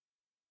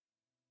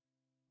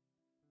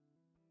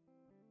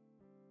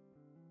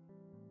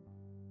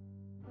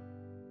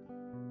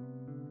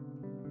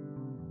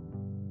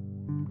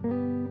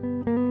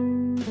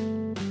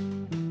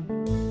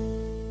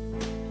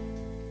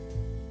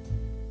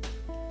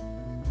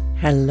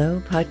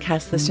Hello,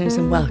 podcast listeners,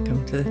 and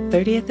welcome to the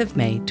 30th of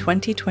May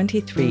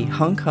 2023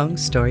 Hong Kong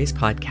Stories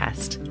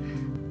podcast.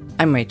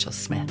 I'm Rachel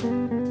Smith.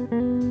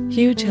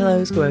 Huge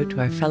hellos go out to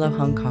our fellow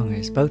Hong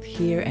Kongers, both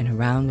here and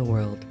around the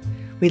world.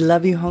 We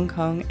love you, Hong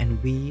Kong,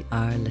 and we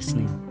are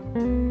listening.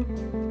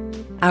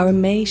 Our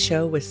May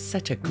show was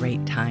such a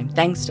great time,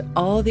 thanks to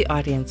all the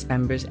audience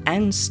members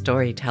and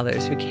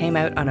storytellers who came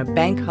out on a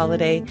bank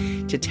holiday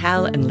to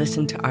tell and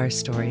listen to our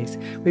stories.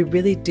 We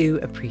really do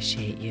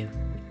appreciate you.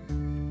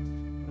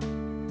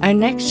 Our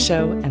next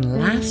show and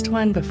last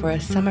one before a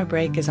summer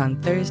break is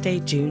on Thursday,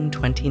 June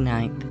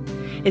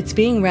 29th. It's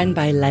being run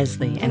by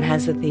Leslie and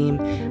has the theme,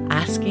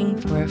 Asking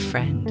for a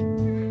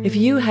Friend. If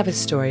you have a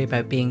story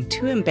about being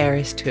too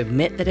embarrassed to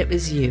admit that it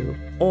was you,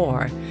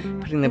 or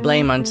putting the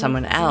blame on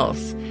someone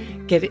else,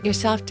 get it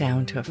yourself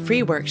down to a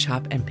free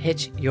workshop and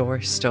pitch your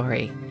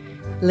story.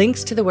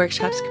 Links to the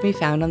workshops can be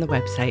found on the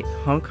website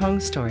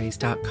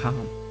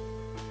hongkongstories.com.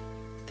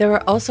 There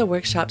are also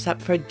workshops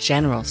up for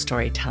general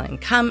storytelling.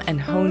 Come and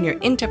hone your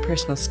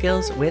interpersonal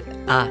skills with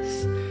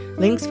us.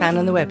 Links found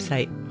on the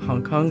website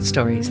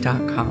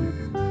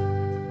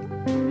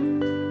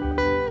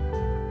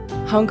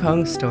hongkongstories.com. Hong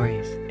Kong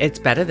Stories. It's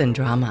better than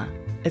drama.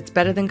 It's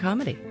better than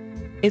comedy.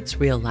 It's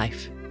real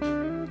life.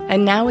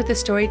 And now with the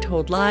story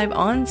told live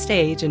on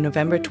stage in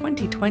November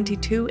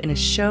 2022 in a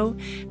show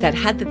that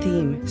had the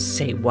theme,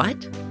 Say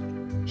What?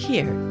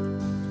 Here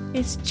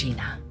is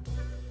Gina.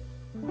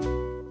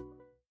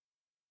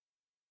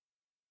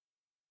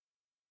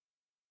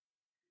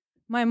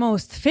 My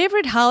most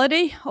favorite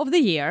holiday of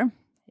the year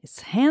is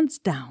hands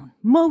down,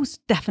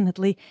 most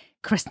definitely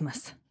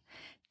Christmas.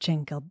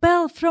 Jingle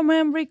bell from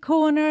every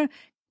corner,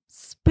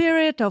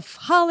 spirit of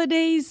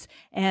holidays,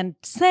 and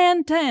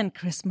Santa and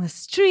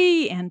Christmas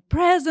tree and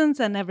presents,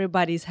 and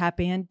everybody's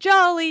happy and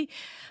jolly.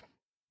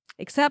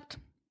 Except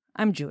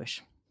I'm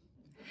Jewish.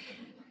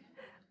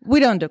 We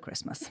don't do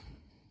Christmas.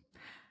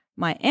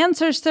 My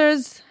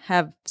ancestors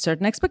have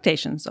certain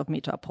expectations of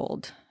me to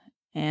uphold.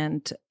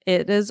 And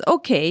it is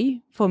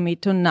okay for me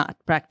to not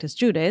practice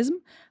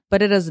Judaism,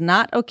 but it is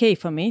not okay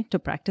for me to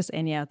practice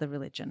any other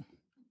religion.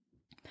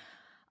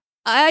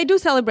 I do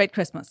celebrate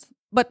Christmas,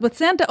 but with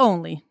Santa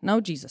only,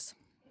 no Jesus.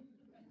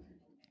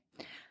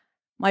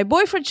 My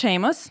boyfriend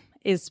Seamus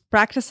is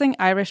practicing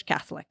Irish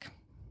Catholic.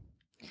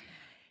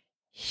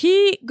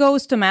 He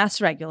goes to Mass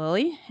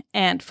regularly,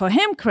 and for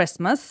him,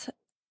 Christmas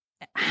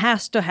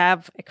has to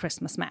have a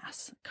Christmas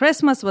Mass.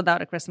 Christmas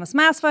without a Christmas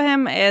Mass for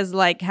him is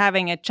like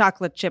having a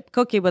chocolate chip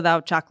cookie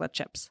without chocolate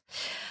chips.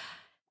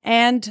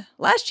 And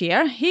last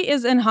year, he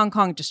is in Hong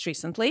Kong just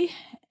recently,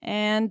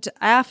 and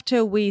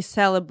after we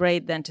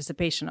celebrate the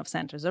anticipation of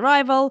Santa's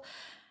arrival,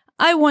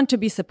 I want to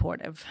be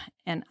supportive,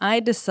 and I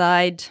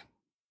decide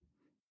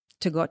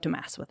to go to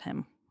Mass with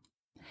him.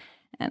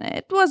 And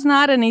it was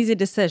not an easy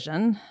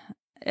decision.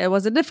 It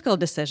was a difficult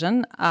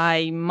decision.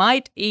 I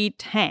might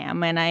eat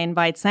ham and I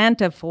invite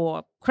Santa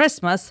for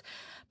Christmas,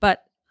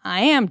 but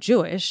I am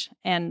Jewish.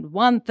 And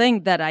one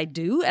thing that I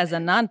do as a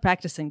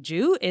non-practicing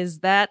Jew is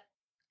that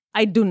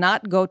I do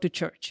not go to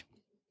church.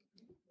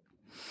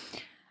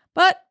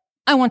 But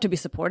I want to be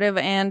supportive,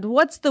 and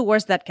what's the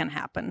worst that can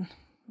happen?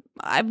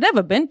 I've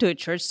never been to a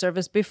church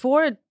service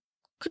before. It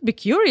could be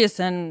curious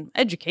and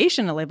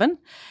educational even,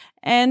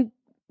 and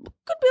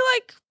could be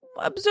like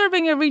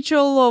observing a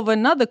ritual of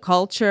another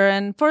culture,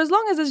 and for as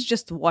long as it's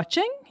just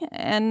watching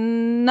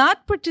and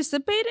not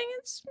participating,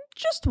 it's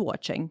just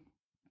watching.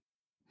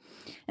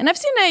 And I've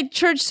seen a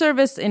church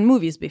service in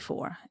movies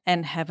before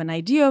and have an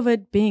idea of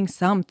it being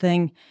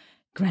something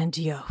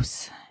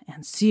grandiose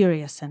and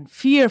serious and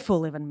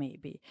fearful even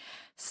maybe.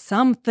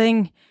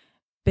 Something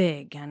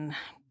big and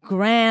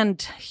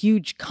grand,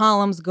 huge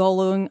columns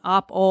going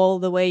up all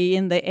the way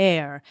in the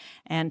air,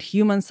 and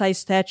human-sized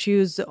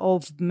statues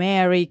of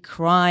Mary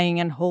crying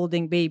and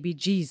holding baby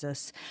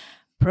Jesus.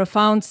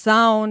 Profound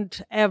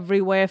sound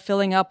everywhere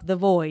filling up the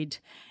void,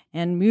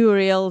 and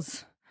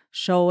murals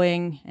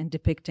showing and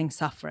depicting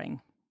suffering.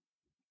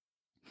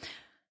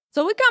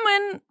 So we come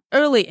in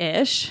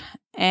early-ish,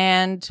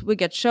 and we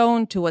get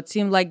shown to what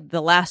seemed like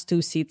the last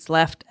two seats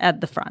left at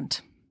the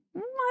front.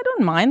 I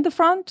don't mind the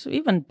front,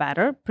 even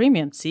better,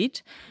 premium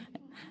seat.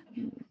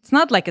 It's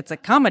not like it's a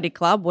comedy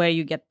club where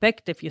you get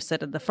picked if you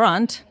sit at the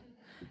front.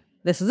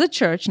 This is a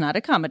church, not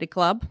a comedy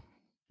club.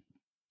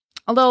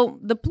 Although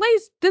the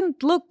place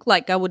didn't look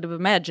like I would have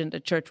imagined a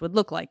church would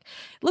look like.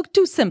 It looked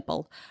too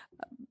simple,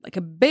 like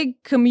a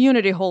big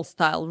community hall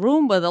style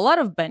room with a lot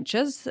of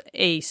benches,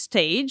 a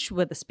stage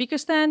with a speaker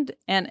stand,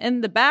 and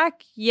in the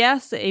back,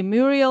 yes, a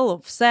mural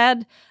of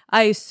sad,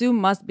 I assume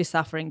must be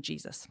suffering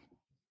Jesus.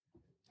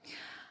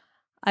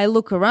 I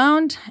look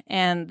around,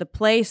 and the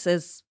place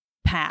is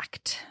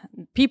packed.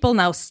 People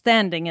now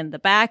standing in the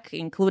back,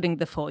 including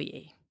the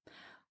foyer.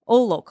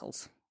 All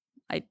locals.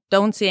 I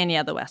don't see any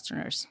other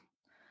Westerners.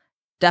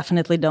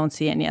 Definitely don't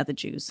see any other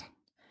Jews.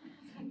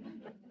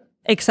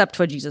 Except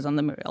for Jesus on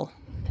the mural.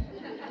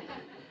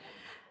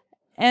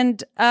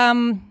 And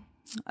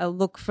I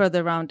look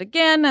further around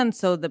again, and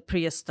so the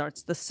priest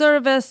starts the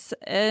service.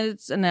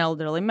 It's an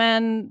elderly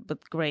man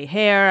with gray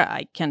hair.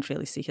 I can't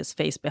really see his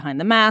face behind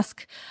the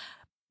mask.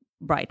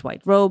 Bright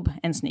white robe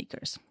and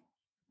sneakers.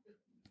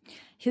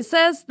 He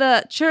says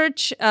the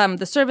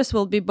service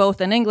will be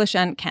both in English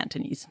and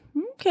Cantonese.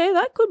 Okay,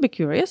 that could be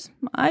curious.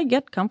 I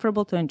get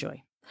comfortable to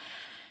enjoy.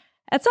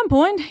 At some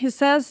point, he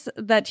says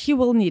that he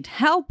will need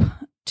help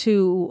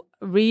to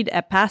read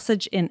a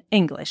passage in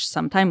English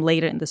sometime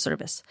later in the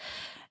service.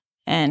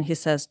 And he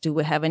says, do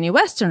we have any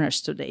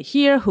Westerners today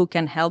here who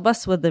can help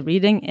us with the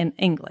reading in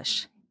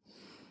English?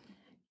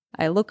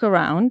 I look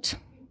around.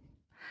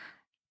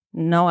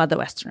 No other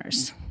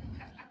Westerners.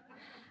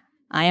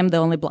 I am the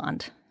only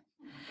blonde.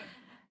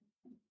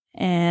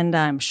 And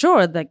I'm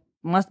sure there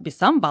must be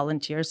some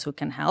volunteers who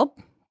can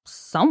help.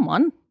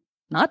 Someone,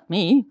 not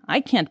me. I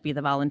can't be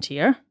the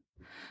volunteer.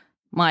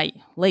 My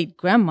late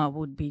grandma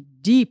would be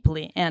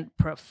deeply and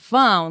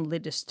profoundly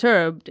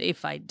disturbed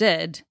if I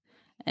did.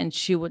 And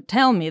she would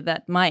tell me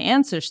that my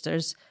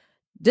ancestors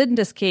didn't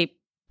escape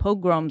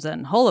pogroms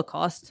and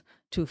Holocaust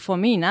to, for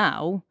me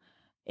now,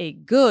 a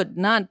good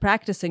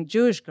non-practicing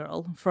Jewish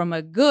girl from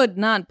a good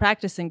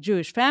non-practicing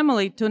Jewish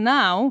family to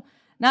now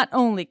not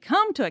only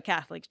come to a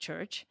Catholic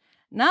church,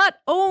 not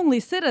only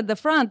sit at the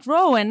front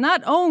row and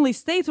not only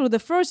stay through the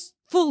first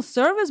full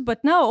service,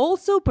 but now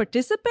also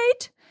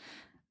participate?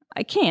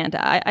 I can't.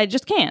 I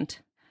just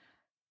can't.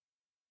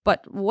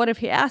 But what if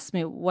he asks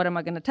me, what am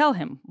I going to tell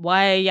him?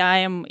 Why I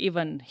am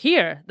even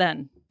here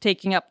then,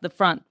 taking up the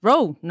front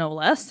row, no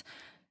less.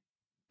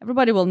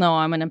 Everybody will know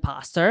I'm an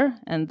imposter,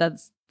 and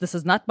this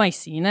is not my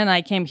scene, and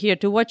I came here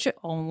to watch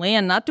only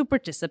and not to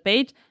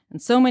participate.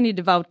 And so many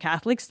devout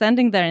Catholics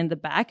standing there in the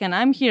back, and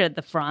I'm here at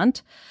the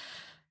front.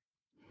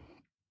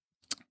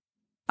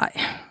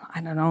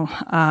 I don't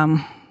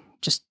know.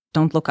 Just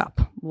don't look up.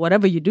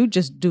 Whatever you do,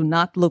 just do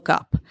not look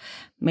up.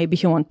 Maybe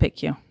he won't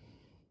pick you.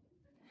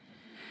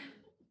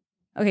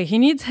 Okay, he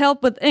needs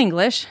help with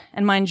English.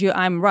 And mind you,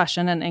 I'm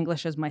Russian and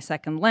English is my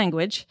second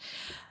language.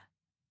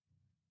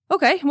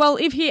 Okay, well,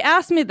 if he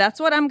asks me, that's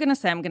what I'm going to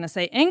say. I'm going to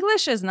say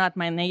English is not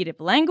my native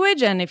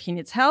language. And if he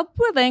needs help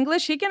with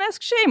English, he can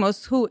ask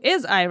Seamus, who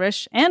is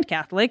Irish and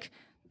Catholic.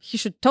 He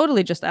should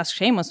totally just ask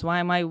Seamus. Why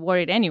am I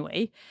worried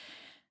anyway?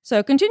 So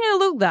I continue to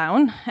look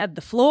down at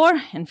the floor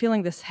and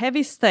feeling this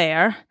heavy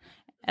stare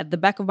at the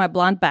back of my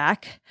blonde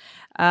back,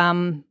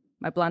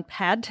 my blonde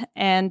head.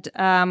 And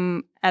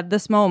at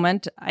this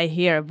moment, I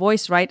hear a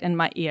voice right in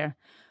my ear.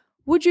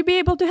 Would you be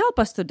able to help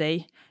us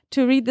today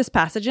to read this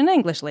passage in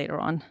English later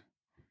on?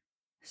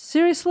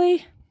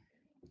 Seriously?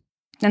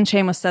 And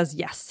Seamus says,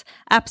 yes,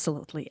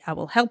 absolutely. I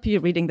will help you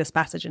reading this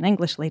passage in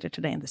English later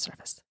today in the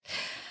service.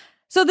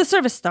 So the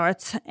service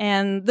starts,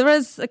 and there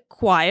is a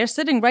choir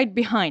sitting right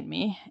behind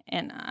me,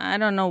 and I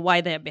don't know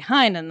why they're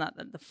behind and not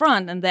at the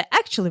front, and they're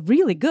actually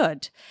really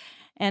good.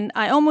 And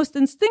I almost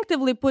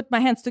instinctively put my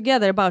hands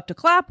together about to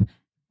clap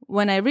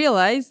when I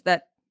realized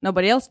that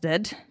nobody else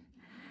did.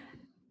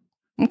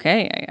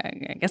 Okay,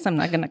 I guess I'm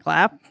not going to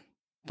clap.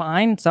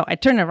 Fine. So I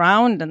turn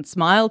around and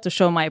smile to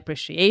show my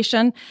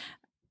appreciation,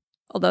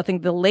 although I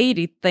think the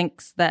lady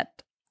thinks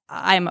that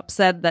I'm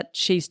upset that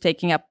she's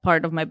taking up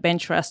part of my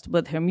bench rest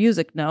with her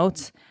music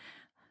notes.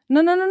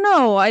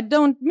 No, I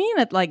don't mean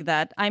it like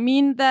that. I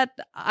mean that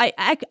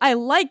I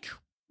like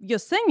your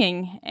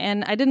singing,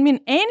 and I didn't mean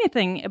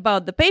anything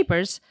about the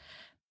papers.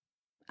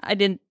 I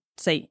didn't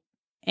say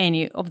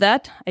any of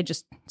that. I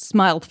just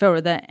smiled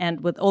further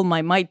and with all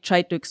my might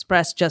tried to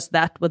express just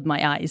that with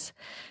my eyes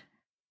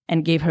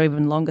and gave her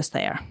even longer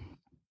stare.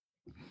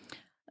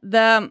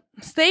 The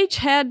stage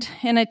had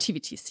a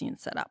nativity scene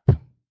set up.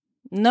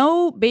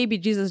 No baby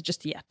Jesus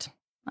just yet,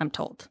 I'm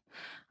told.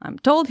 I'm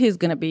told he's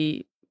going to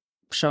be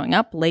showing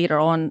up later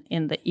on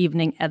in the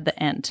evening at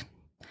the end.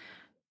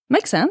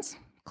 Makes sense.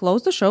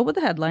 Close the show with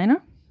the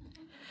headliner.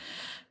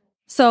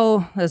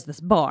 So there's this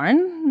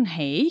barn,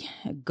 hay,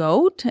 a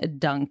goat, a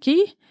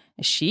donkey,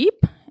 a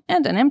sheep,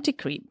 and an empty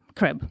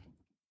crib.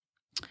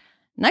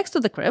 Next to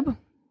the crib,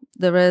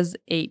 there is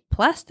a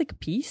plastic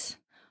piece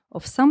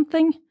of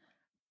something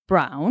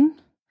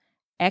brown,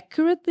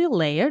 accurately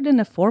layered in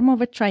the form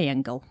of a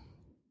triangle.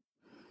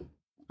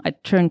 I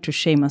turned to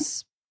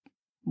Seamus.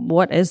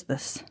 What is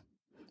this?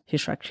 He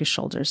shrugged his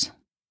shoulders.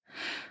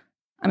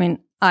 I mean,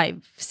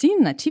 I've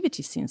seen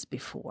nativity scenes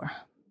before,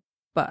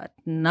 but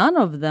none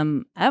of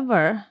them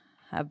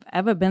have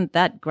ever been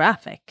that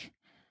graphic.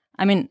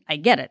 I mean, I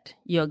get it.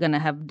 You're going to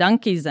have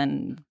donkeys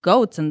and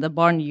goats in the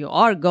barn. You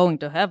are going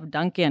to have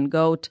donkey and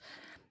goat,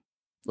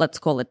 let's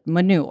call it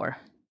manure.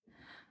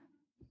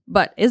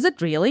 But is it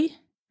really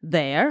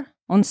there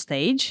on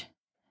stage,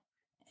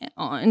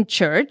 in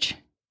church?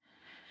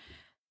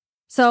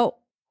 So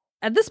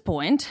at this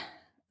point,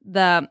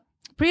 the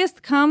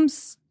priest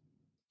comes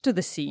to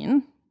the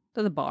scene,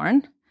 to the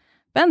barn,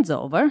 bends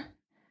over,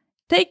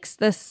 takes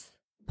this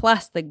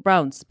plastic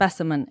brown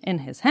specimen in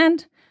his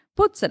hand,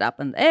 puts it up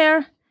in the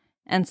air,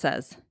 and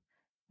says,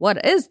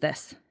 "What is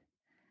this?"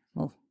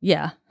 Well,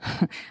 yeah,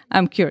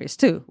 I'm curious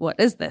too. What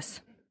is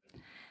this?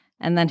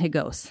 And then he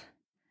goes,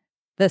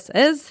 "This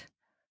is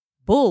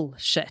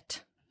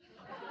bullshit.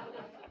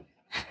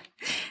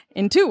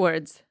 In 2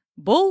 words,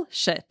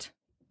 bullshit.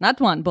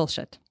 Not one,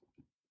 bullshit.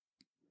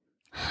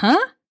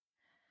 Huh?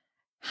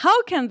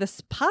 How can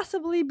this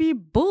possibly be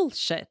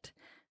bullshit?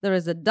 There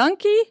is a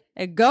donkey,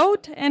 a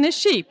goat, and a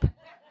sheep.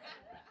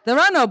 There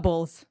are no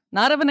bulls,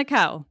 not even a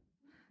cow.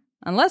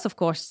 Unless, of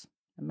course,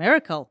 a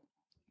miracle.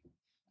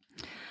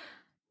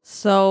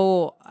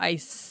 So I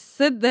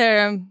sit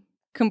there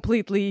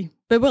completely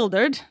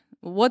bewildered.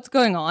 What's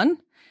going on?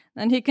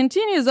 And he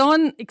continues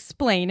on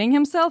explaining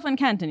himself in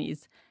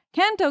Cantonese.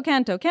 Canto,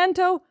 canto,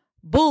 canto,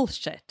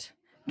 bullshit.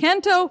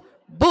 Canto,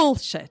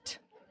 bullshit.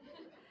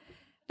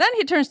 Then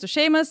he turns to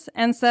Seamus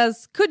and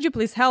says, could you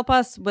please help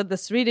us with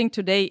this reading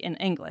today in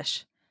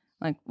English?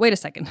 Like, wait a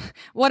second.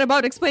 What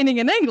about explaining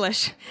in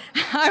English?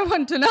 I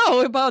want to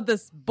know about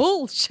this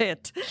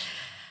bullshit.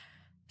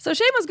 So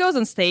Seamus goes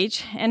on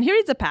stage and he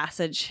reads a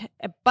passage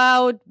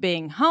about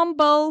being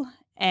humble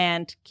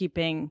and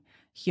keeping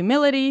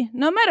humility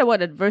no matter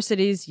what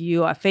adversities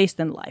you are faced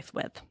in life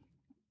with.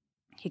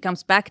 He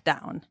comes back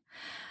down.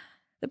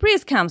 The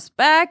priest comes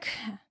back,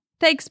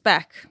 takes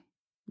back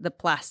the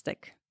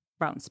plastic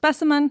brown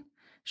specimen,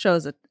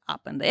 shows it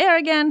up in the air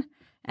again,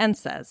 and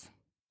says,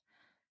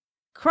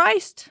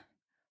 Christ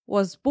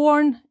was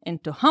born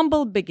into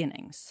humble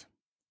beginnings.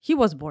 He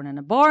was born in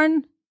a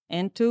barn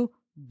into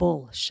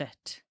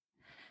bullshit,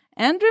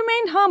 and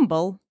remained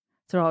humble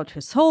throughout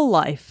his whole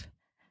life.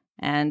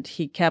 And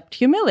he kept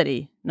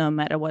humility no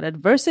matter what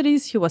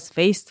adversities he was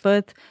faced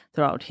with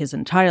throughout his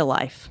entire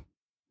life.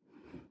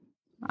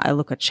 I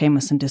look at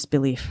Seamus in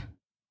disbelief.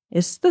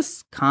 Is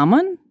this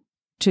common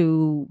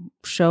to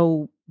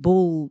show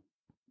bull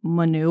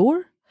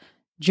manure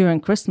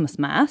during Christmas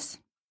Mass?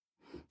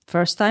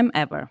 First time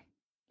ever.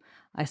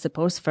 I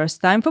suppose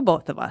first time for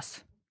both of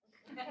us.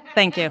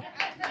 Thank you.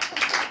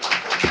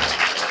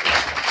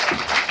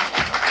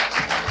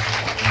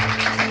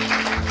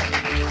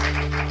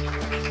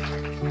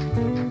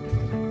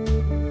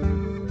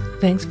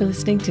 Thanks for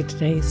listening to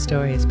today's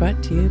stories,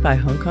 brought to you by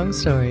Hong Kong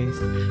Stories.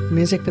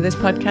 Music for this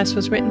podcast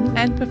was written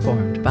and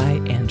performed by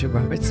Andrew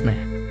Robert Smith.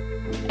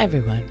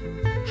 Everyone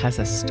has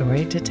a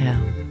story to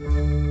tell.